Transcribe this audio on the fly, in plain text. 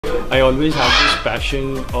I always had this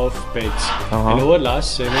passion of pets. And over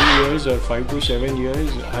last 7 years or 5 to 7 years,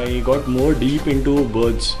 I got more deep into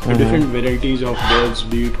birds, the different varieties of birds,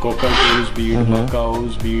 be it cockatoos, be it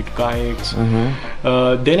macaws, be it kayaks.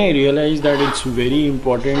 Then I realized that it's very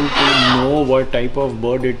important to know what type of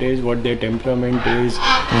bird it is, what their temperament is,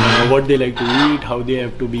 what they like to eat, how they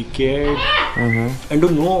have to be cared. And to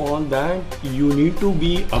know all that, you need to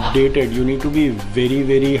be updated. You need to be very,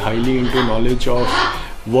 very highly into knowledge of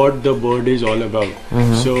what the bird is all about.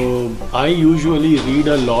 So I usually read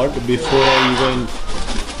a lot before I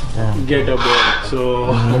even get a bird.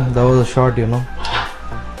 So that was a shot, you know.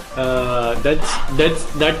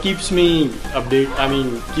 That keeps me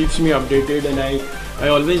keeps me updated, and I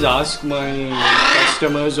always ask my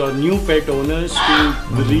customers or new pet owners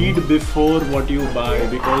to read before what you buy,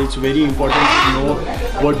 because it's very important to know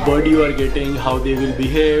what bird you are getting, how they will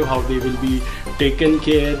behave, how they will be taken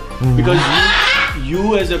care, because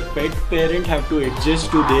you as a pet parent have to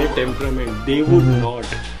adjust to their temperament. They would not.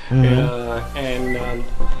 And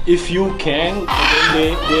if you can,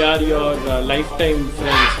 then they are your lifetime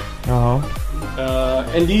friends.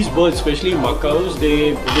 And these birds, especially macaws,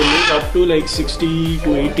 they live up to like 60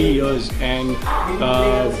 to 80 years, and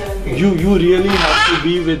you really have to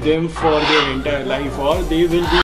be with them for their entire life, or they will be